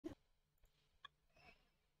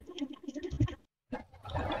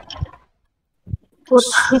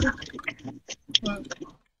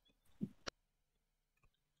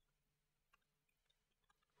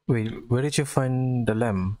Wait, where did you find the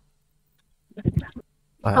lamp?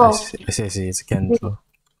 I Oh, see, it's a candle.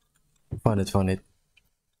 Found it.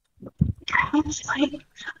 it's like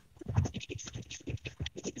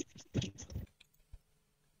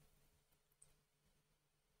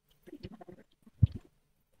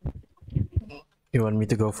You want me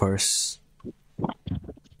to go first?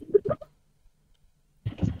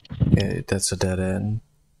 Okay, that's a dead end.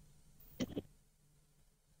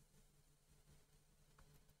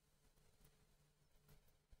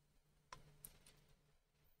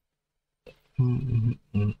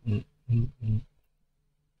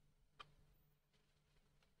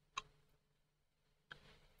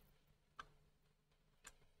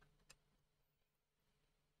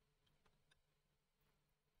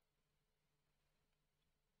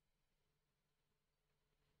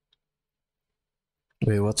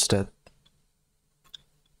 Wait, what's that?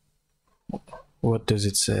 What does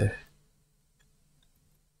it say?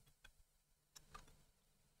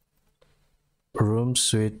 Room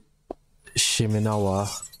suite Shiminawa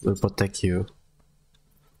will protect you.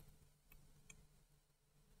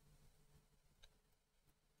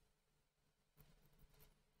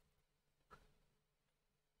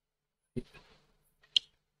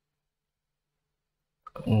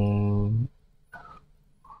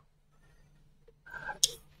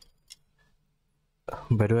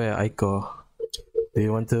 By the way, Aiko, do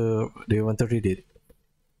you want to read it?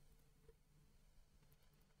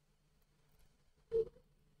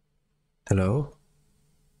 Hello?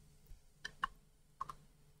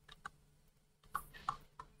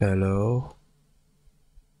 Hello?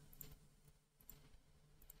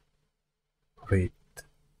 Wait.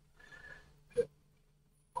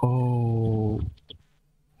 Oh.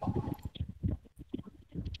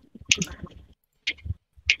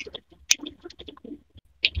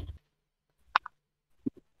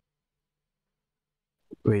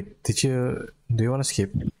 Wait, do you want to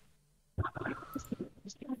skip?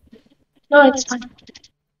 no, it's fine.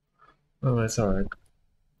 Oh, that's alright.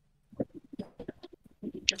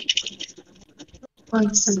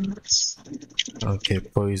 Poisons. Okay,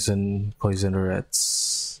 poison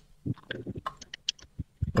rats.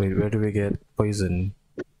 Wait, where do we get poison?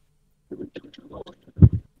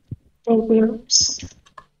 Rapiers.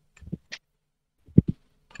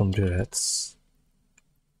 From the rats.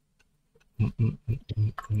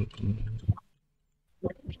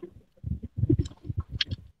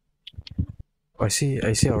 I see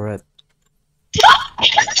a rat.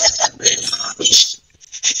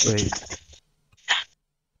 Wait.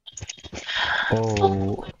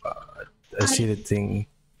 Oh, I see the thing.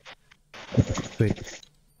 Wait,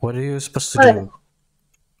 what are you supposed to do?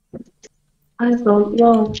 I don't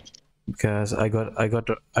know. Because I got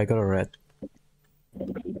a rat.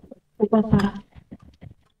 I got that.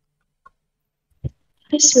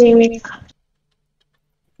 This mimic.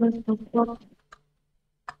 What the fuck?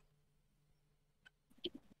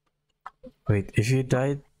 Wait, if you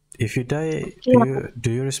die, Yeah.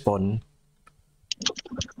 do you respawn?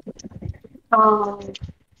 Um,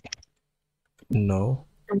 No.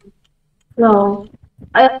 no.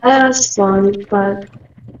 I respond, but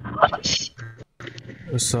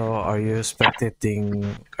So are you spectating?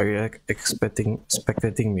 Are you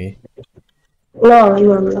spectating me? no.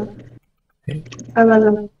 Hey, I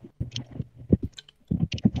wasn't.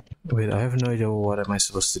 wait, I have no idea what am I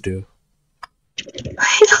supposed to do.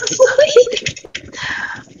 I don't know it.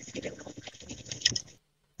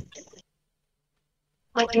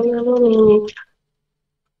 I can really need.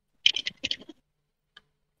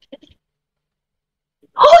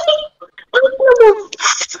 Oh,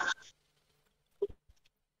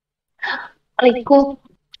 I could.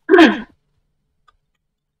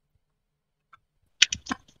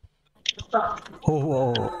 Oh,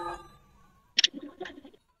 whoa.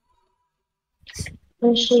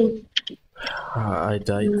 Machine. I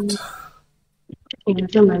died.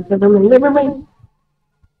 Never mind.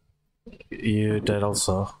 You died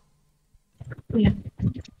also, Yeah,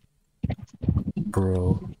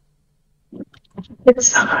 bro.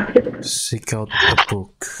 it's hard. Seek out a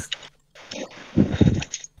book.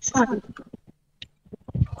 It's hard.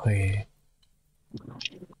 Wait.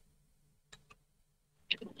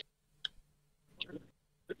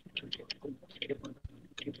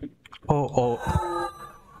 Oh.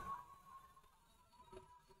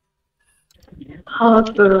 How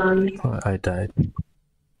to run. I died.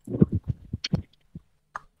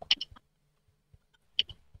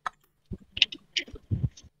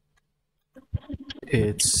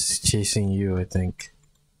 It's chasing you, I think.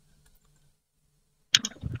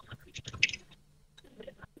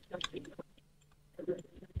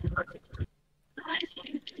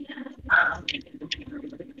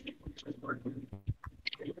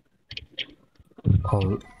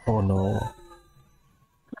 Oh no.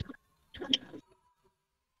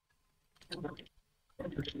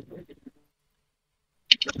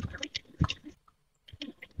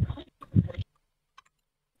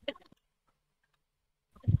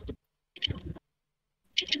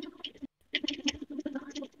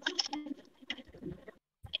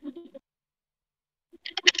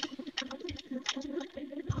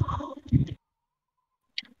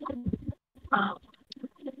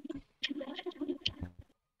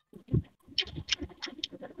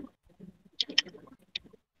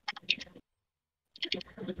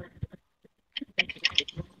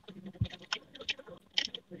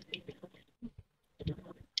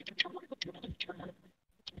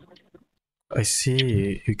 I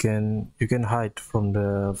see. You can hide from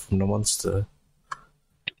the monster.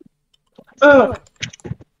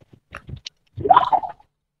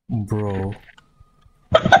 Bro.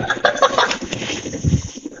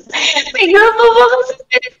 Tega mo ba kasi?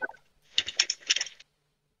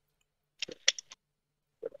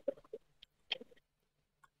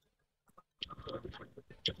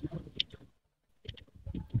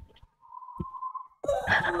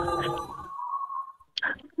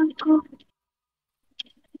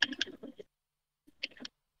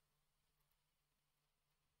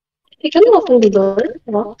 Can you open the door?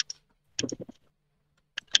 What?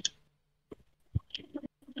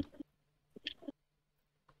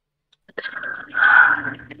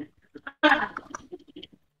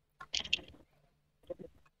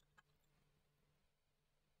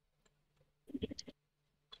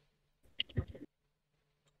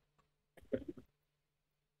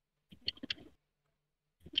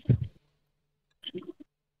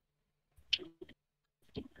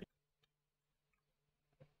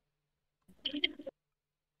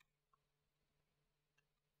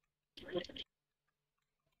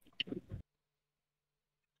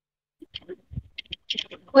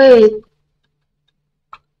 Wait,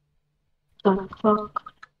 the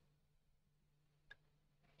fuck?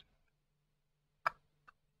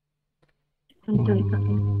 Mm,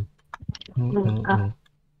 mm, mm, mm.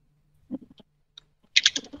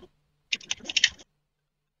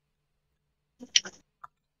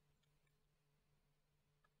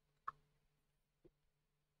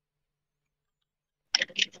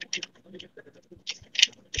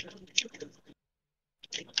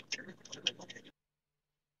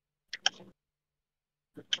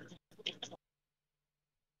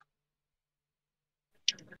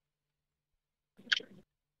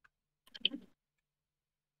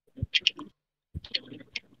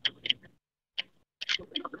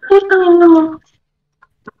 Putang ina mo.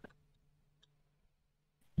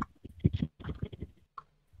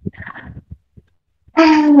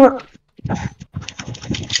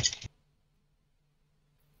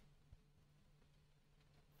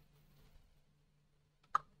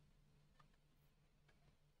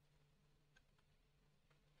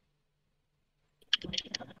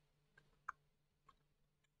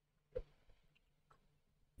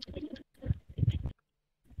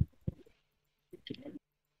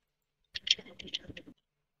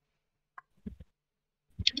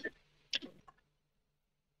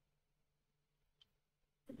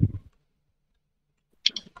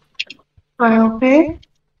 Are you okay?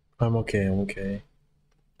 I'm okay. I'm okay.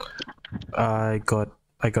 I got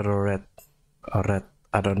I got a rat. A rat.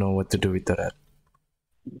 I don't know what to do with the rat.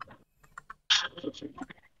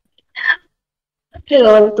 I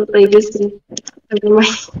don't want to play this game. Never mind.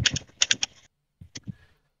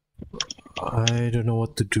 I don't know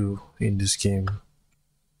what to do in this game.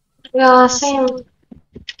 Yeah, same.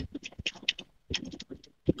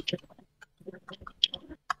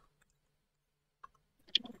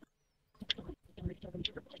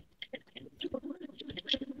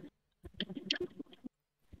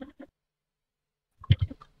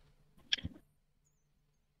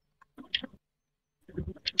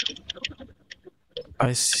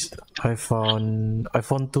 I see, I found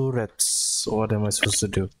two rats. What am I supposed to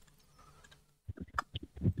do?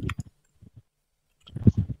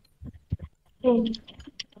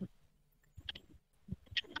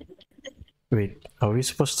 Wait, are we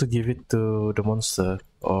supposed to give it to the monster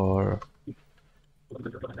or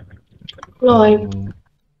No,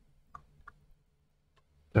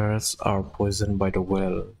 the rats are poisoned by the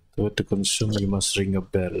well? To consume, you must ring a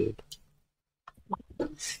bell.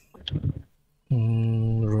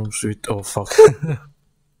 Room suite. Oh fuck.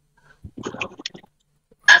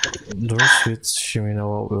 Doors with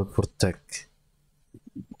Shiminawa will protect.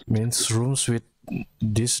 Means rooms with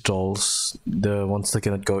these dolls, the monster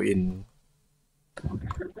cannot go in.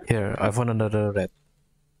 Here, I found another rat.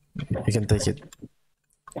 You can take it.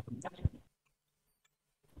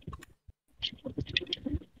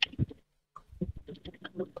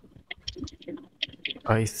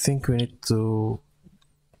 I think we need to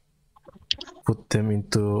put them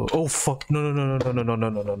into. Oh fuck! No no no no no no no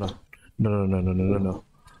no no no no no no no no no no.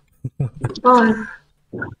 Oh,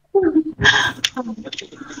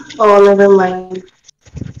 oh, never mind.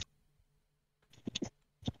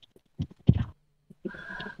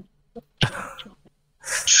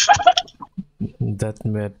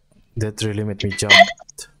 That really made me jump.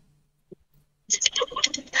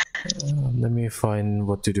 Let me find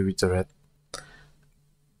what to do with the red,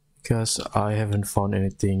 because I haven't found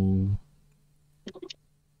anything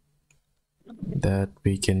that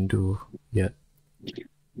we can do yet.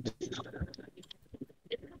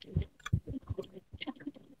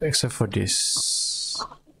 Except for this.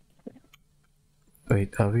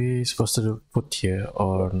 Wait, are we supposed to put here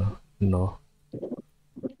or no? No.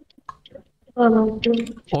 Oh, no.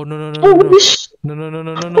 Oh no no no no Oh, no wish. no no no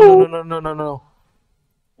no no no no no no no no.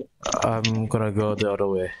 I'm gonna go the other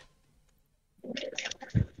way.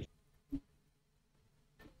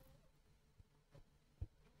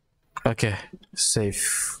 Okay,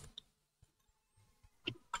 safe.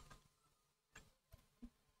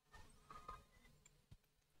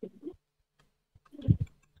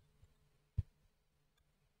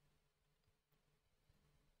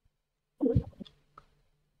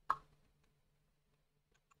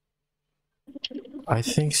 I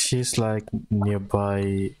think she's like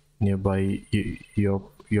nearby your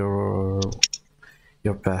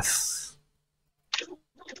path.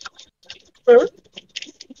 Hmm?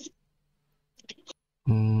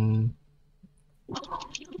 Hmm.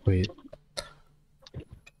 Wait.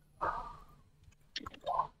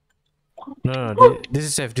 No, no, this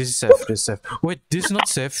is safe. This is safe. This is safe. Wait, this is not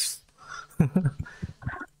safe.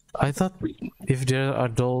 I thought if there are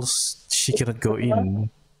dolls, she cannot go in.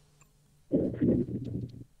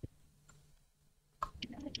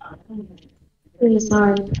 Really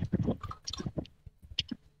sorry.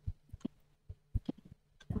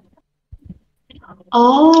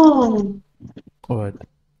 Oh, What?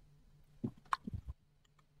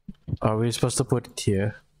 Are we supposed to put it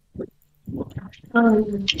here?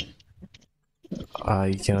 um,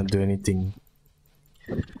 I cannot do anything.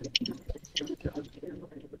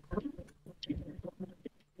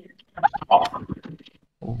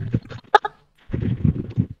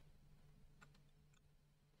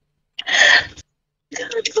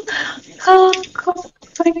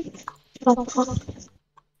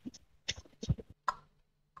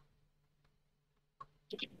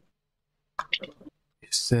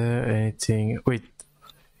 Is there anything? Wait,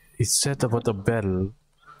 it said about a bell.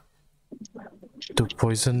 To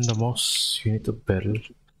poison the moss, you need a bell.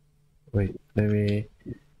 Wait, let me.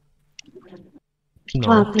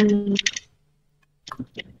 No,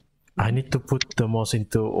 I need to put the moss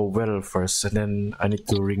into a well first, and then I need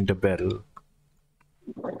to ring the bell.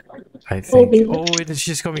 I think. maybe. Oh wait,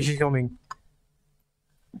 she's coming. She's coming.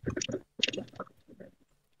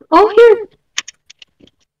 Oh, here.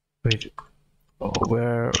 Wait. Oh,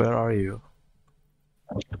 where are you?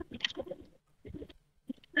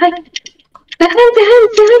 Hi. Behind.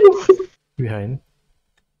 Behind.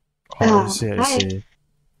 Oh, I Oh, see. I hi. see.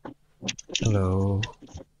 Hello.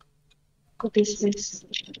 What is this?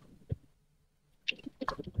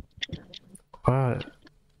 Ah,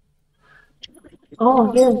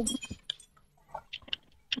 Oh, here.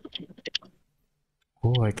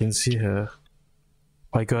 oh, I can see her.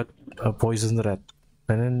 I got a poison rat.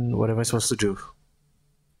 And then what am I supposed to do?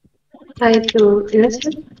 Try to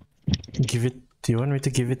listen. Give it. Do you want me to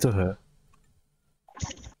give it to her?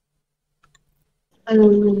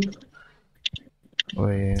 Um,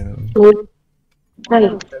 Wait. good.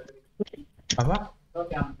 Hi. Apa?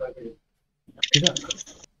 Tidak.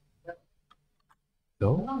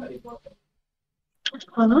 Loh?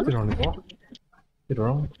 Huh? Tidak orang di bawah. Tidak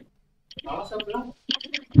orang.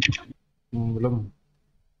 Belum.